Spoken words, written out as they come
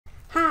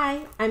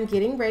Hi, I'm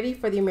getting ready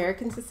for the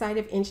American Society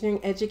of Engineering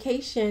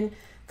Education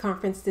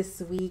conference this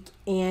week,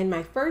 and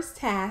my first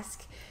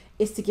task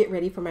is to get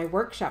ready for my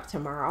workshop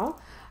tomorrow,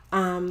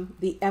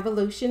 the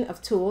evolution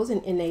of tools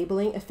in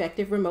enabling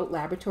effective remote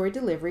laboratory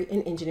delivery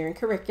in engineering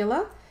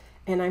curricula.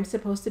 And I'm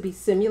supposed to be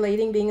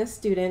simulating being a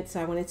student, so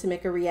I wanted to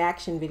make a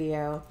reaction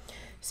video.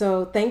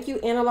 So thank you,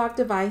 Analog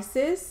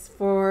Devices,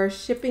 for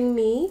shipping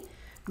me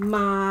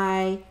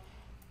my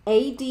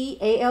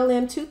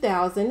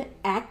ADALM2000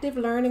 active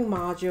learning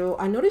module.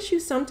 I notice you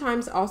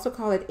sometimes also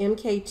call it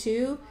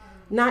MK2.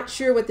 Not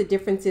sure what the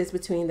difference is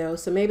between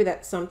those, so maybe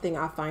that's something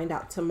I'll find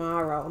out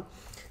tomorrow.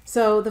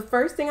 So the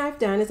first thing I've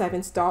done is I've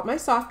installed my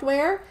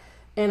software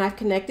and I've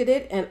connected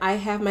it, and I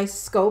have my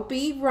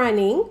Scopy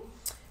running,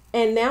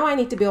 and now I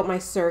need to build my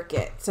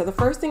circuit. So the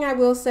first thing I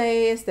will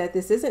say is that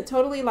this isn't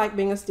totally like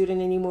being a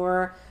student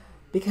anymore,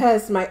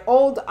 because my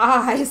old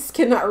eyes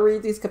cannot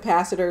read these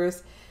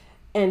capacitors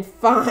and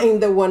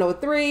find the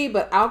 103,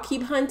 but I'll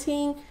keep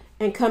hunting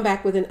and come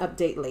back with an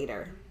update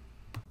later.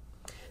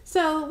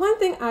 So one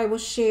thing I will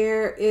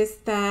share is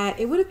that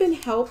it would have been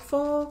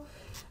helpful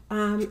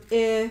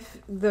if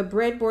the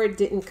breadboard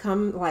didn't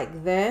come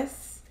like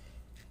this,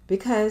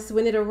 because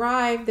when it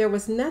arrived, there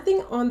was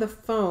nothing on the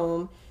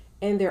foam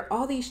and there are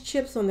all these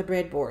chips on the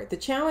breadboard. The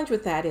challenge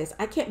with that is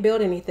I can't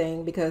build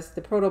anything because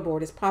the proto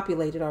board is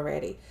populated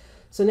already.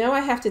 So now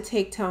I have to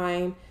take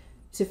time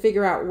to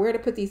figure out where to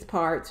put these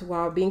parts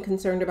while being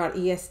concerned about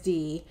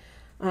ESD.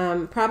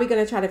 Probably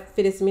gonna try to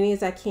fit as many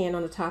as I can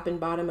on the top and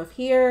bottom of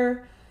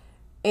here.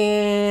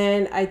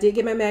 And I did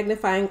get my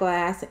magnifying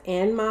glass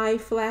and my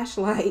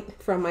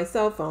flashlight from my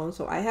cell phone.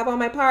 So I have all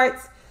my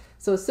parts.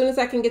 So as soon as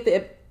I can get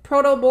the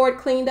proto board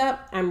cleaned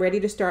up, I'm ready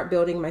to start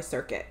building my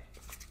circuit.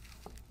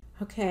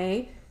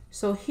 Okay,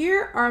 so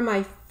here are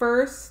my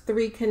first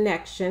three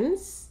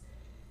connections.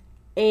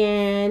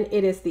 And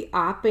it is the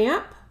op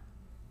amp,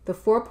 the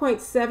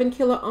 4.7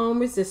 kilo ohm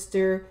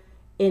resistor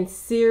in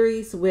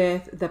series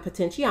with the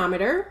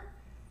potentiometer.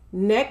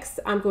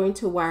 Next, I'm going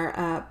to wire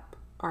up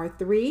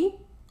R3,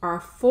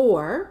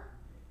 R4,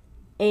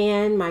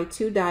 and my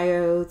two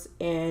diodes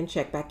and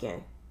check back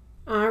in.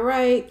 All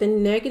right, the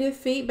negative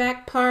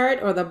feedback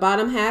part, or the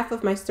bottom half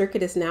of my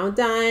circuit, is now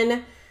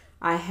done.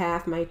 I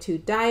have my two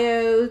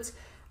diodes.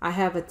 I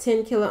have a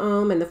 10 kilo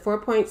ohm and the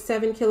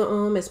 4.7 kilo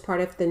ohm as part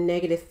of the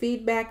negative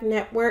feedback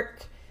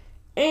network.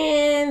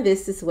 And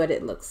this is what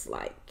it looks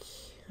like.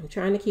 I'm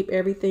trying to keep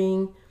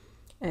everything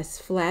as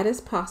flat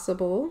as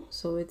possible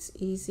so it's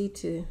easy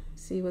to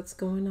see what's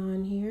going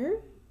on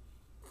here.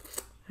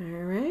 All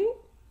right.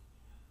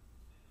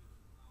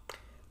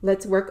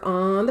 Let's work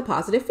on the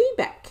positive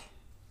feedback.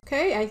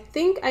 Okay, I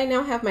think I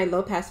now have my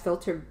low pass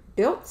filter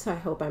built, so I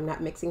hope I'm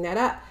not mixing that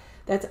up.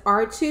 That's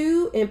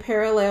R2 in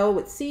parallel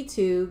with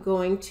C2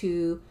 going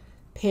to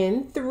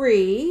pin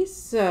 3.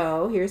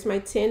 So here's my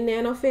 10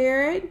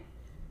 nanofarad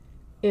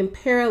in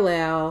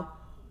parallel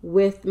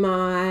with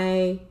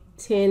my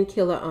 10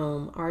 kilo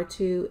ohm,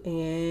 R2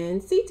 and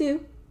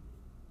C2.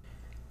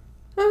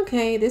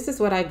 Okay, this is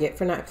what I get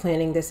for not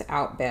planning this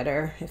out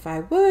better. If I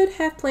would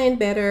have planned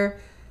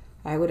better,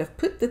 I would have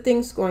put the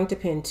things going to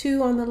pin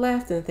 2 on the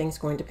left and the things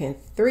going to pin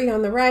 3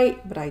 on the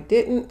right, but I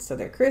didn't, so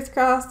they're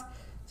crisscrossed.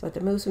 So I had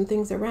to move some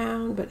things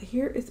around, but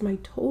here is my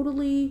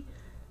totally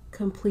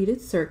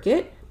completed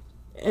circuit.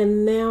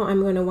 And now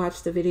I'm going to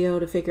watch the video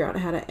to figure out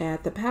how to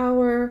add the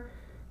power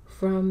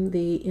from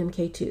the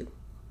MK2.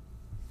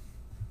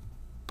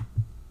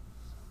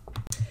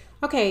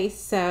 Okay,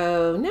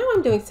 so now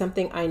I'm doing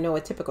something I know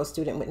a typical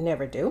student would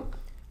never do.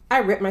 I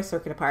ripped my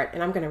circuit apart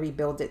and I'm going to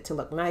rebuild it to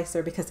look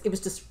nicer because it was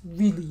just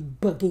really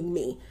bugging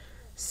me.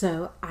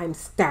 So I'm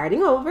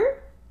starting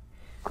over,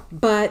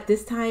 but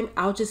this time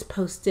I'll just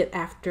post it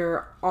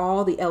after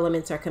all the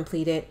elements are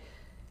completed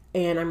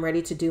and I'm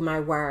ready to do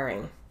my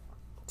wiring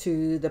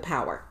to the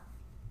power.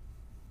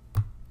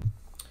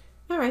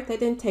 All right, that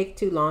didn't take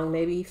too long,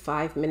 maybe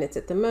 5 minutes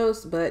at the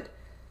most, but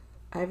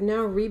I've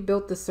now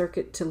rebuilt the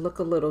circuit to look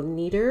a little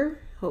neater,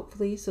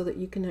 hopefully, so that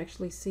you can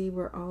actually see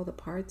where all the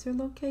parts are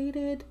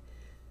located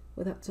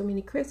without so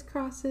many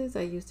crisscrosses.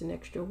 I used an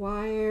extra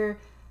wire.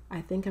 I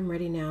think I'm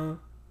ready now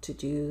to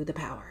do the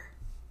power.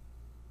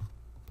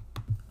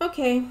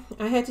 Okay,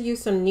 I had to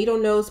use some needle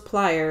nose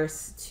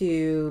pliers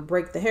to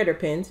break the header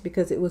pins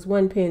because it was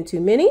one pin too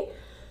many.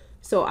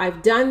 So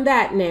I've done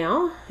that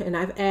now, and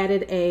I've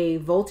added a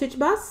voltage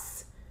bus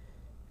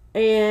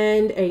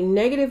and a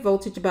negative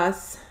voltage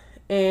bus.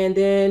 And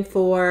then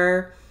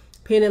for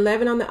pin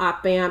 11 on the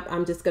op amp,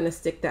 I'm just going to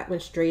stick that one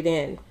straight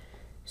in.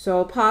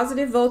 So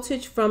positive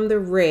voltage from the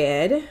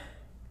red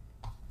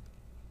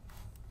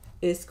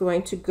is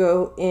going to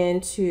go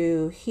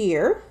into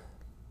here.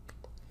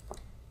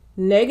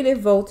 Negative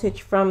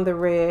voltage from the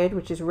red,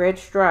 which is red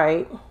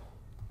stripe,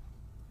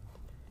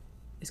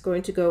 is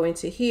going to go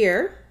into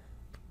here.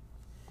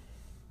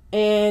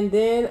 And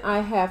then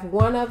I have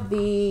one of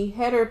the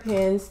header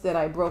pins that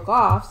I broke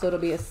off, so it'll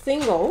be a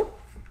single.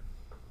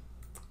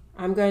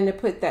 I'm going to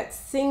put that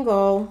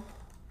single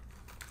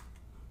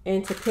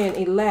into pin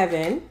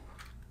 11.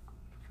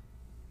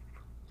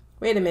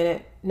 Wait a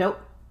minute. Nope.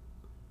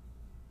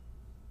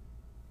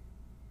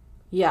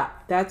 Yeah,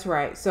 that's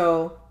right.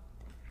 So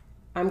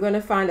I'm going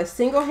to find a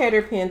single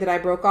header pin that I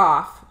broke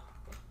off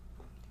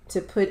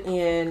to put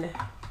in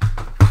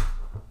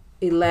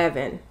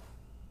 11.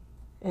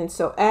 And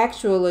so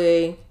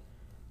actually,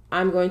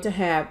 I'm going to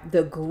have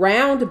the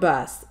ground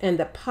bus and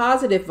the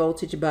positive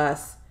voltage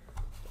bus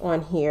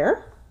on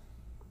here.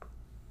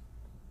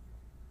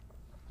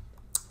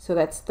 So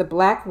that's the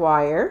black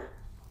wire.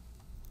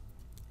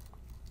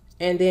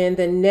 And then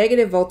the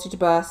negative voltage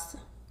bus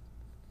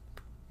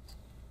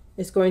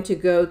is going to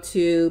go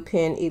to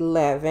pin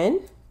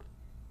 11.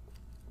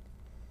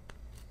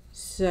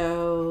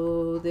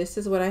 So this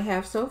is what I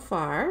have so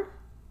far.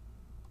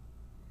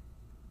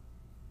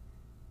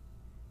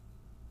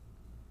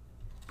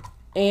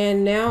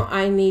 And now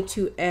I need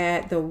to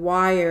add the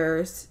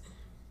wires.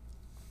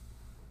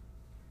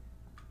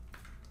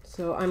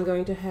 So I'm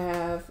going to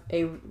have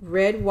a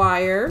red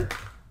wire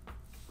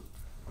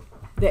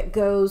that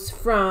goes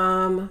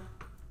from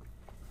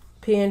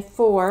pin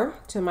 4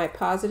 to my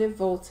positive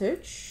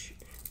voltage.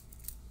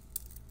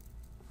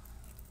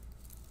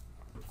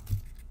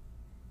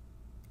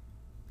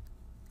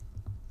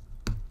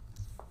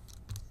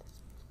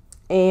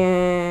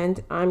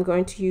 And I'm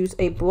going to use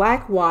a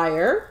black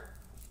wire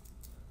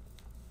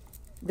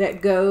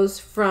that goes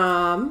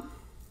from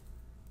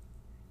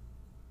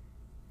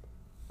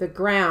the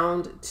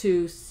ground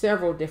to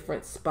several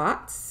different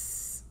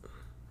spots.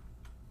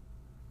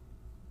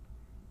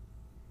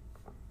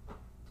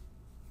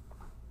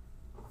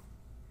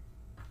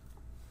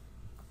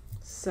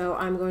 So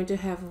I'm going to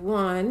have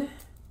one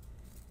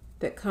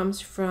that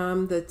comes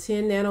from the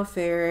 10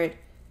 nanofarad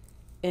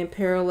in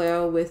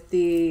parallel with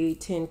the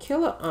 10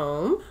 kilo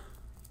ohm.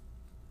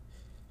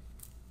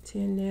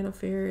 10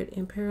 nanofarad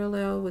in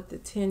parallel with the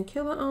 10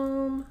 kilo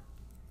ohm.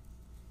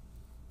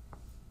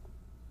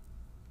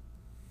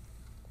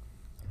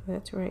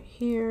 That's right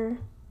here.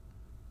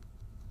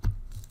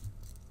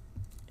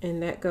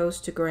 And that goes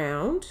to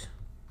ground.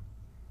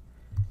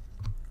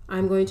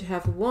 I'm going to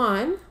have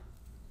one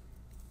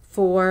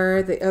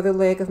for the other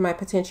leg of my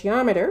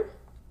potentiometer.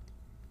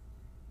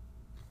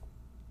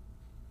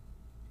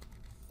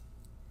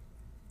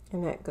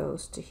 And that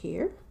goes to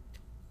here.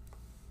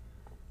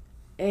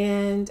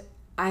 And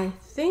I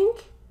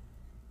think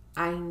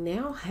I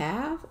now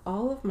have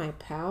all of my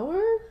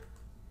power.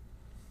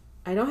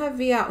 I don't have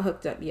V out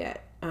hooked up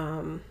yet.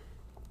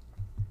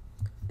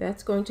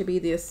 That's going to be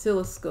the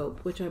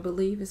oscilloscope, which I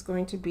believe is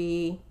going to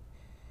be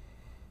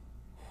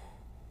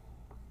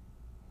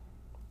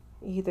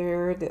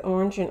either the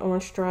orange and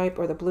orange stripe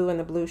or the blue and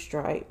the blue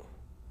stripe.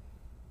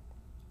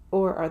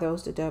 Or are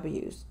those the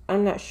W's?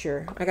 I'm not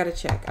sure. I gotta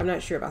check. I'm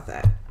not sure about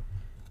that.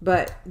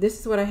 But this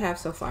is what I have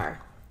so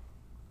far.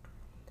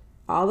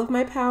 All of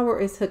my power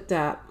is hooked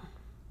up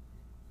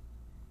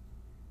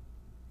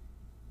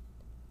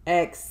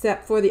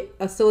except for the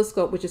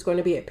oscilloscope, which is going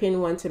to be at pin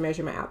 1 to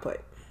measure my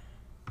output.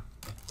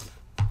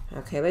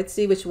 Okay, let's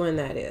see which one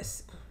that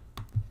is.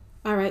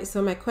 All right,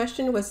 so my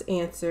question was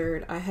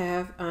answered. I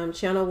have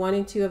channel 1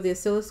 and 2 of the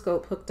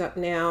oscilloscope hooked up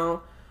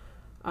now.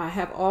 I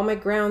have all my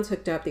grounds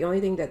hooked up. The only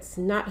thing that's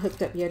not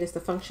hooked up yet is the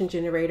function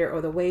generator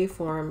or the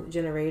waveform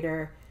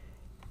generator.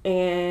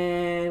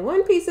 And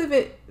one piece of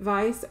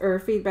advice or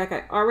feedback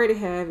I already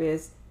have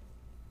is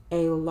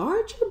a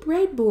larger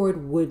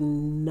breadboard would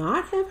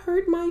not have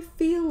hurt my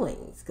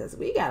feelings because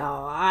we got a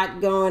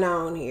lot going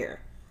on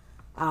here.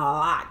 A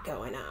lot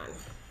going on.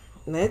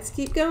 Let's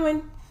keep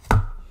going.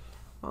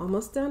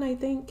 Almost done, I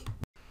think.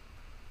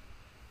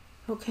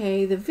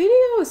 Okay, the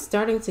video is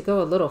starting to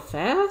go a little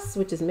fast,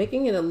 which is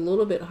making it a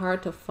little bit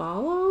hard to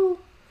follow.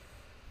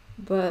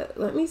 But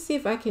let me see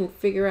if I can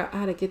figure out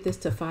how to get this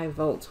to 5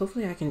 volts.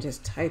 Hopefully I can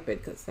just type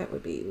it because that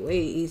would be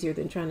way easier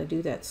than trying to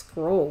do that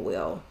scroll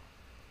wheel.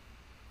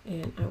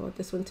 And I want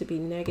this one to be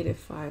negative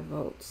 5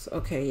 volts.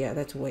 Okay, yeah,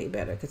 that's way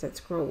better because that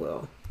scroll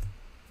wheel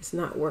is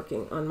not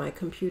working on my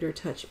computer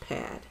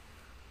touchpad.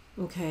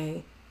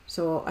 Okay,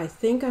 so I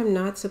think I'm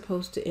not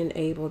supposed to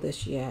enable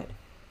this yet.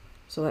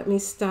 So let me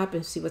stop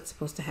and see what's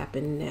supposed to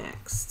happen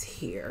next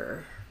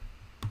here.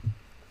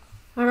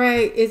 All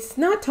right, it's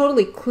not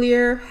totally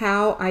clear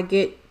how I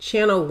get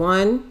channel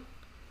 1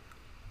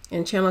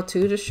 and channel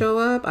 2 to show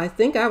up. I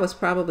think I was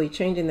probably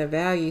changing the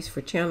values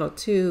for channel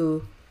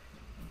 2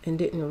 and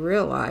didn't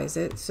realize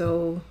it.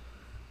 So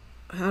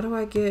how do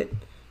I get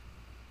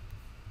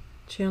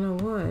channel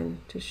 1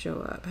 to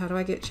show up? How do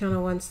I get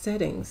channel 1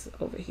 settings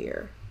over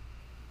here?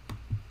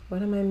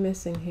 What am I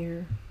missing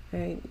here?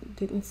 I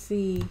didn't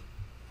see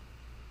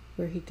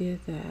where he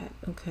did that.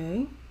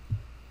 Okay.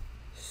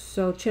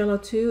 So channel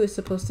 2 is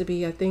supposed to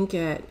be, I think,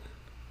 at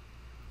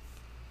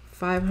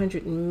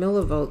 500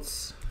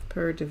 millivolts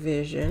per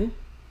division.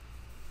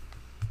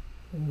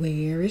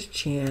 Where is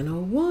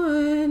channel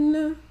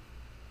 1?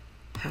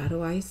 How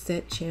do I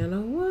set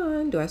channel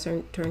 1? Do I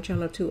turn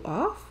channel 2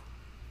 off?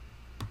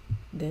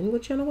 Then will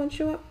channel 1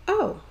 show up?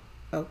 Oh,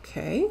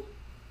 okay.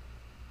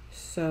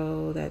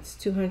 So that's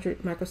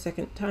 200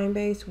 microsecond time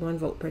base, 1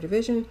 volt per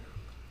division.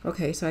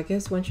 Okay, so I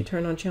guess once you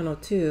turn on channel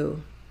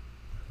 2,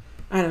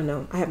 I don't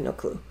know. I have no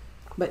clue.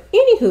 But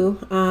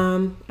anywho,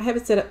 I have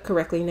it set up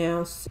correctly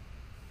now.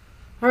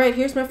 All right,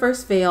 here's my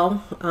first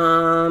fail.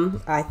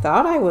 I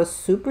thought I was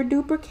super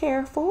duper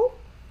careful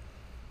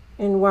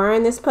in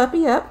wiring this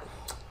puppy up,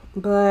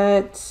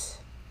 but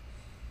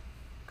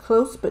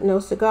close but no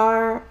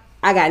cigar.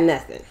 I got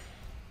nothing.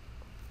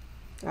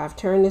 I've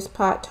turned this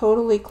pot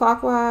totally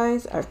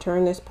clockwise. I've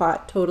turned this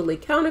pot totally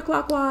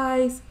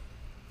counterclockwise,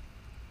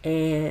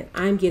 and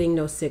I'm getting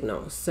no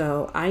signal.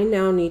 So I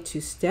now need to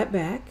step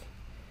back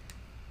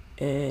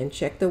and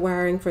check the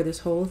wiring for this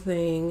whole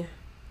thing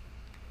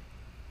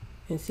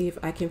and see if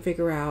I can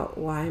figure out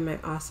why my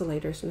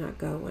oscillator's not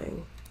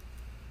going.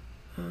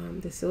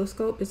 The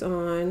oscilloscope is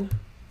on.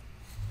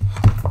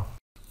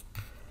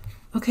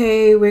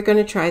 Okay, we're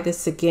gonna try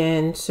this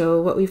again.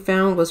 So what we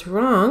found was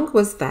wrong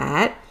was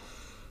that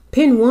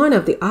pin 1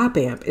 of the op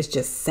amp is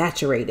just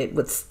saturated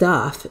with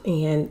stuff,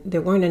 and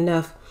there weren't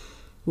enough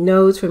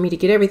nodes for me to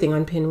get everything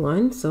on pin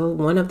 1. So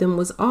one of them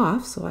was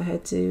off, so I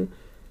had to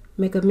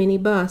make a mini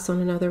bus on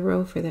another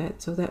row for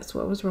that. So that's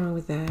what was wrong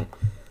with that.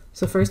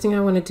 So first thing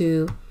I want to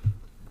do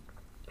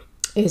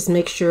is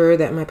make sure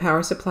that my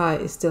power supply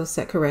is still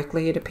set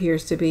correctly. It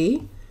appears to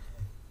be.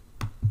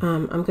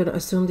 I'm going to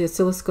assume the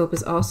oscilloscope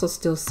is also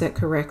still set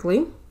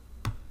correctly.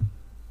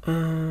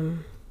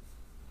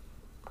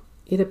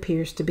 It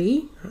appears to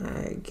be.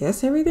 I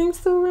guess everything's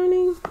still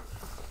running.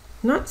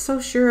 Not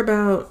so sure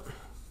about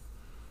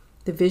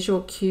the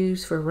visual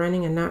cues for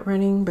running and not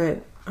running,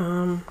 but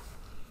I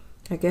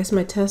guess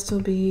my test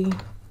will be,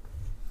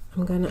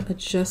 I'm gonna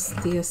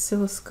adjust the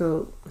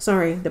oscilloscope,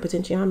 sorry, the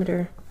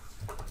potentiometer.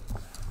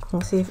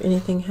 We'll see if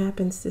anything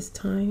happens this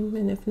time,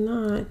 and if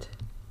not,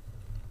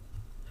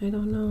 I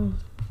don't know.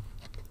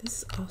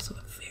 This is also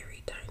a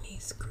very tiny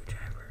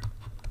screwdriver,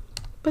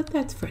 but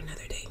that's for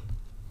another day.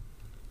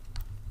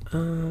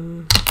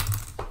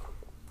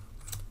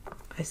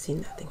 I see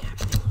nothing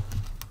happening.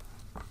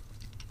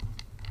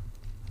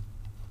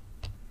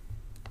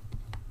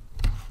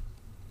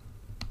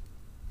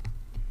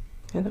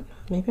 I don't know.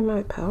 Maybe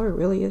my power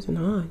really isn't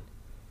on.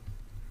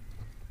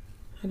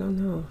 I don't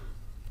know.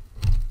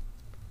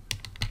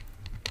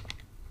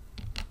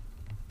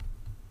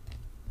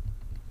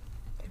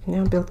 I've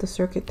now built the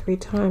circuit 3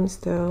 times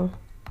though,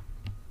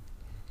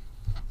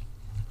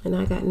 and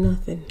I got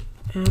nothing.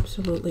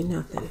 Absolutely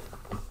nothing.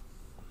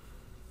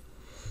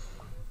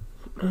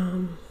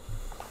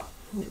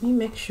 Let me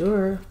make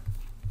sure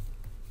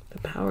the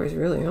power is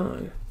really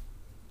on.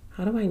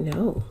 How do I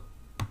know?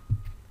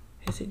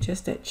 Is it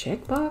just that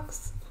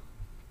checkbox?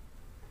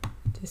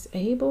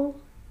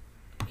 Disable,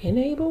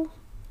 enable,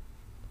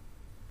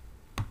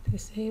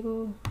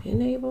 disable,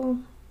 enable.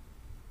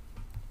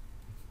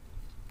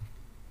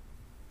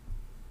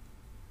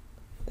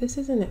 This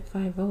isn't at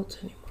 5 volts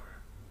anymore.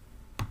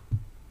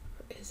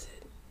 Or is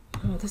it?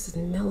 Oh, this is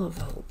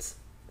millivolts.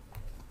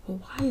 Well,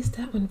 why is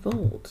that one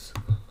volts?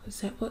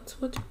 Is that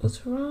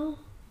what's wrong?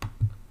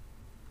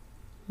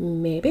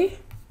 Maybe.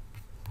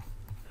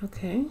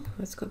 Okay,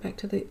 let's go back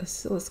to the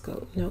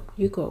oscilloscope. No,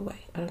 you go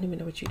away. I don't even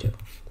know what you do.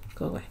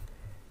 Go away.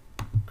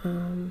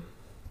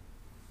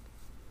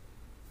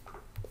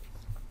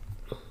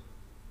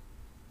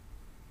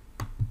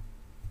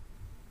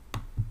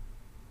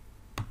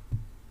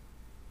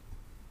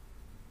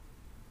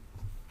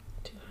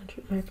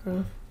 200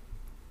 micro.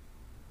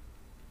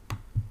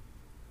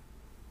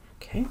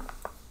 Okay.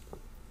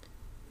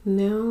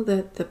 Now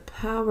that the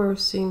power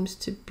seems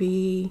to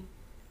be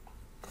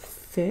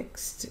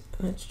fixed,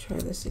 let's try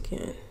this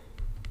again.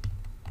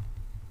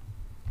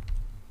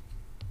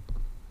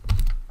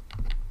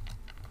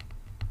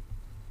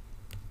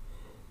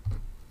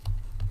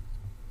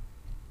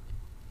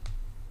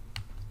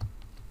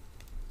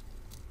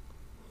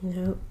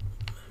 Nope,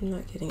 I'm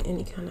not getting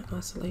any kind of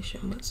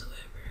oscillation whatsoever.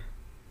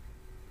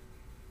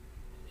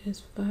 It is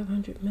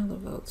 500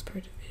 millivolts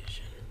per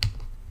division.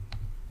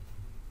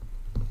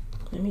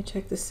 Let me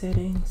check the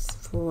settings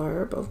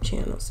for both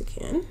channels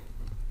again.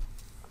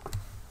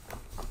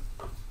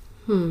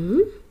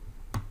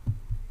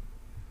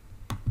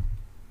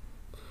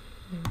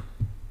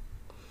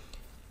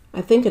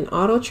 I think an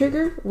auto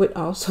trigger would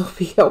also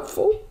be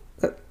helpful.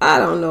 I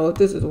don't know if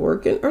this is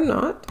working or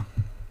not.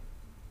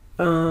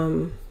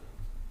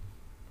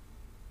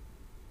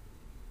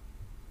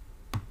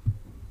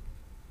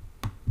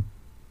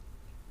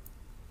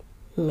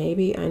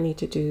 Maybe I need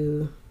to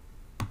do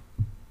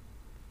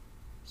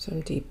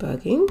some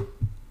debugging.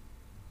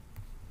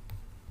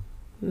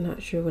 I'm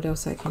not sure what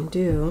else I can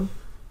do.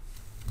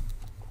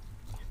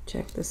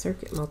 Check the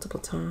circuit multiple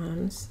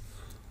times.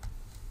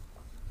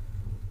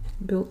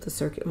 Built the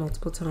circuit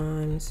multiple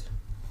times.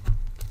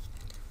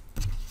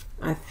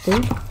 I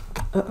think,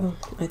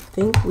 I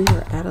think we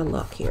are out of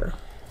luck here.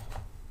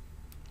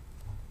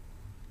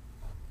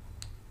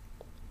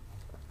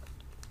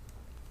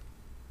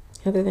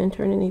 Other than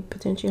turning the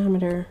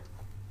potentiometer,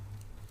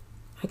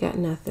 I got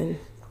nothing.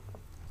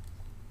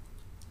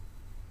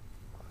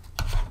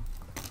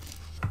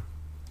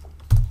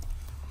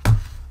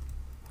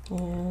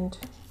 And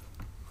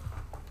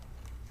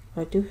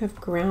I do have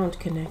ground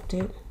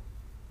connected.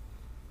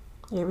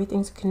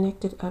 Everything's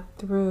connected up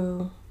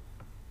through,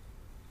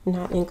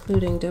 not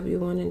including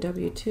W1 and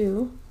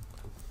W2.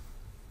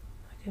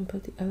 I can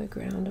put the other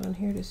ground on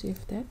here to see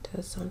if that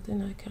does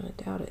something. I kind of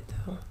doubt it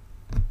though.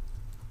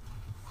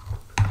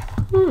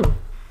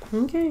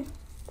 Okay.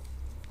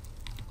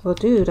 Well,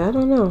 dude, I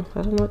don't know.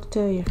 I don't know what to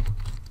tell you.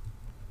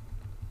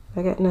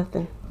 I got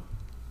nothing.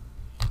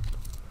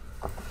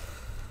 I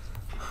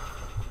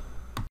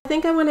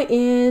think I want to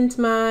end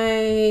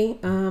my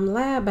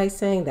lab by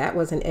saying that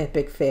was an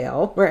epic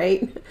fail,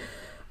 right?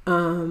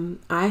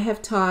 I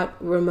have taught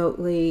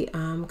remotely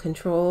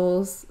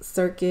controls,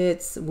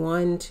 circuits,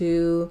 1,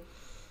 2,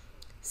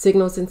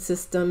 signals and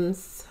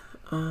systems,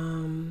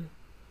 and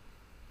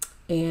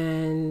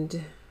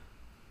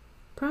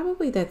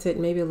probably that's it.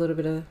 Maybe a little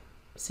bit of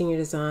senior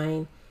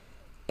design.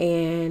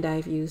 And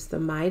I've used the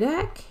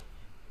MIDAC,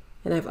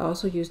 and I've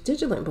also used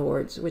Digilant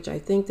boards, which I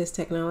think this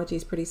technology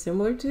is pretty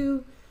similar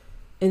to.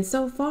 And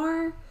so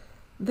far,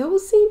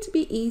 those seem to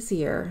be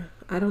easier.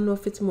 I don't know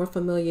if it's more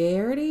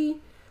familiarity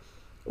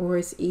or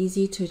it's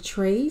easy to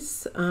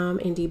trace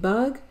and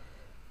debug.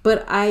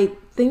 But I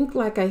think,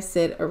 like I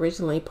said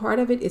originally, part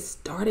of it is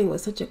starting with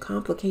such a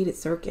complicated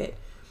circuit.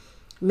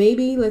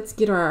 Maybe let's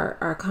get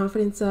our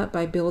confidence up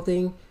by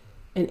building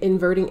an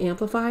inverting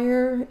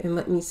amplifier and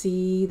let me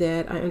see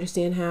that I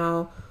understand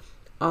how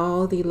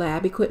all the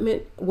lab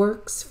equipment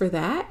works for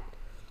that.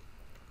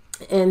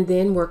 And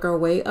then work our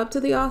way up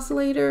to the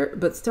oscillator.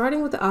 But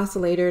starting with the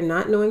oscillator,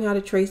 not knowing how to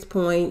trace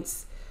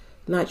points,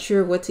 not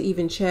sure what to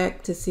even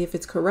check to see if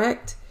it's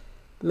correct,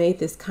 made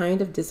this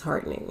kind of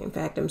disheartening. In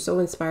fact, I'm so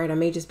inspired I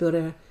may just build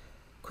a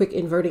quick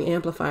inverting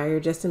amplifier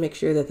just to make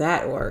sure that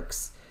that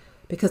works,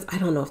 because I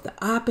don't know if the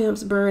op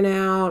amps burn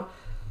out.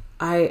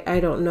 I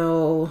don't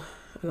know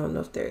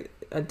if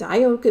a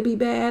diode could be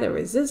bad, a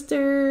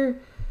resistor,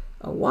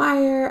 a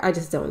wire. I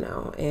just don't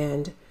know.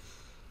 And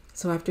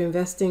so after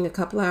investing a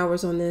couple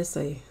hours on this,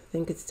 I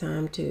think it's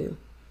time to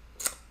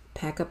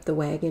pack up the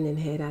wagon and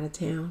head out of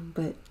town.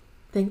 But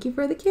thank you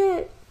for the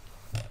kit.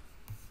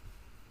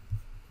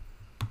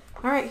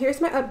 All right,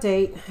 here's my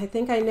update. I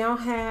think I now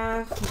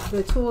have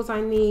the tools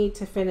I need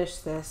to finish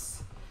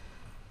this.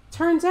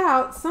 Turns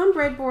out some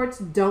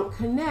breadboards don't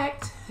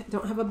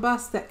have a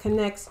bus that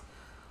connects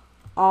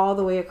all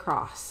the way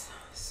across.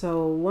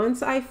 So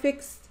once I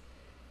fixed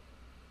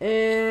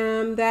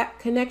that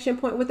connection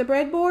point with the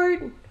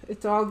breadboard,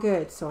 it's all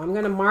good. So I'm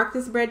gonna mark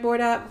this breadboard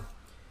up,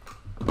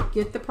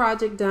 get the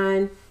project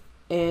done,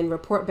 and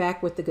report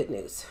back with the good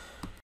news.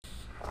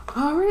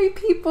 All right,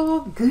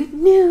 people, good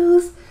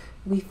news.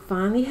 We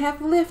finally have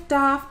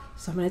liftoff.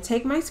 So I'm going to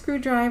take my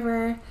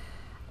screwdriver.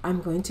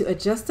 I'm going to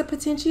adjust the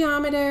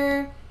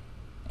potentiometer,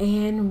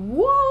 and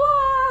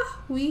voila,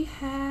 we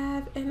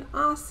have an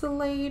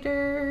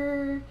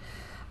oscillator.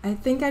 I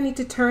think I need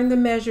to turn the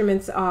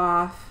measurements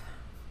off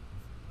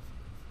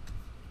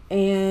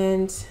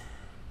and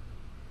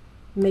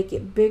make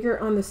it bigger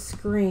on the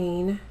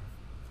screen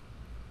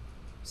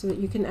so that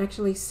you can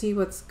actually see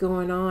what's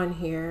going on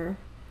here.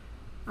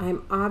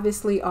 I'm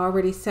obviously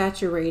already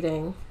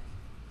saturating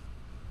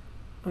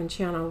on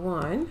channel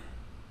 1.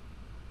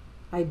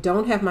 I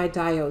don't have my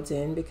diodes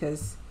in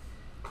because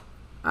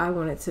I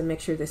wanted to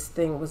make sure this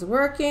thing was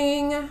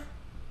working.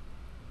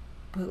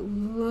 But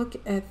look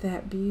at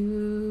that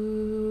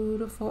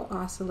beautiful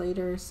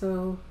oscillator.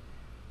 So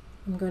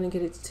I'm going to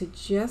get it to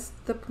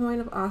just the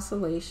point of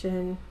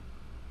oscillation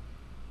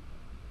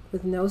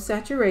with no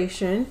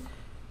saturation.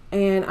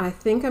 And I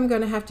think I'm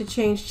going to have to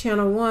change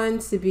channel 1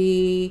 to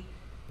be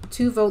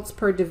 2 volts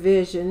per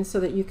division so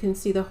that you can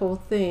see the whole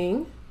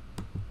thing.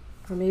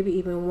 Or maybe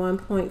even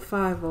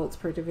 1.5 volts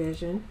per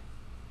division.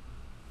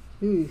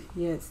 Ooh,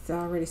 yeah, it's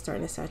already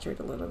starting to saturate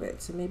a little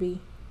bit. So maybe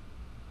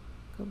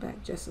go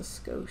back just a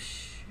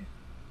skosh.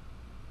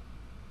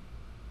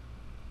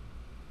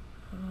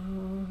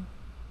 Oh,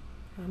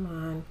 come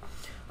on.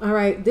 All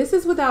right, this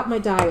is without my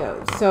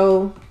diode.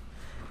 So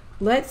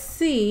let's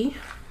see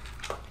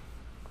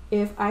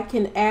if I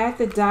can add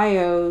the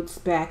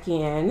diodes back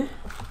in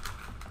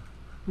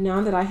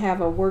now that I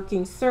have a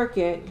working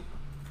circuit,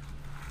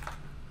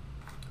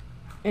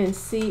 and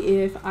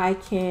see if I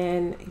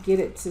can get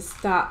it to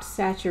stop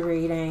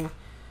saturating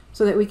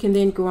so that we can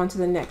then go on to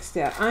the next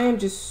step. I am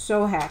just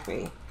so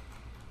happy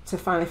to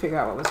finally figure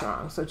out what was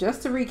wrong. So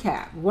just to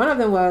recap, one of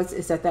them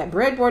is that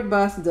breadboard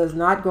bus does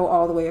not go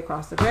all the way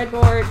across the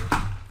breadboard.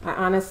 I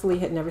honestly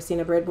had never seen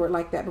a breadboard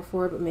like that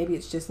before, but maybe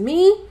it's just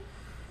me.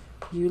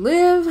 You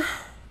live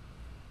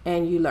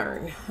and you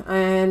learn.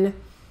 And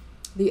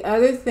the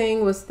other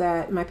thing was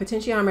that my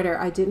potentiometer,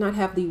 I did not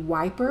have the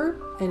wiper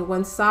and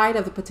one side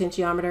of the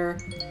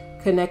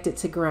potentiometer connected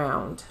to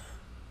ground.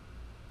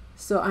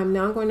 So I'm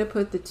now going to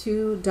put the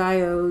 2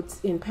 diodes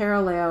in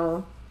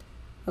parallel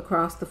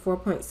across the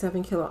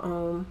 4.7 kilo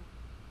ohm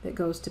that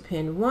goes to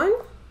pin 1.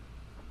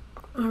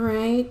 All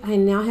right, I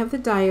now have the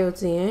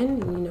diodes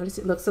in, and you notice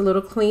it looks a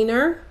little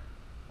cleaner.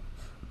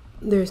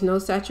 There's no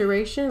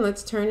saturation.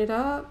 Let's turn it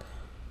up.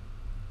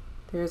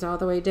 There's all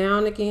the way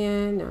down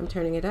again. Now I'm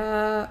turning it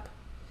up.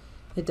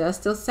 It does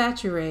still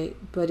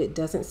saturate, but it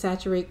doesn't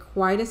saturate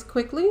quite as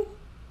quickly.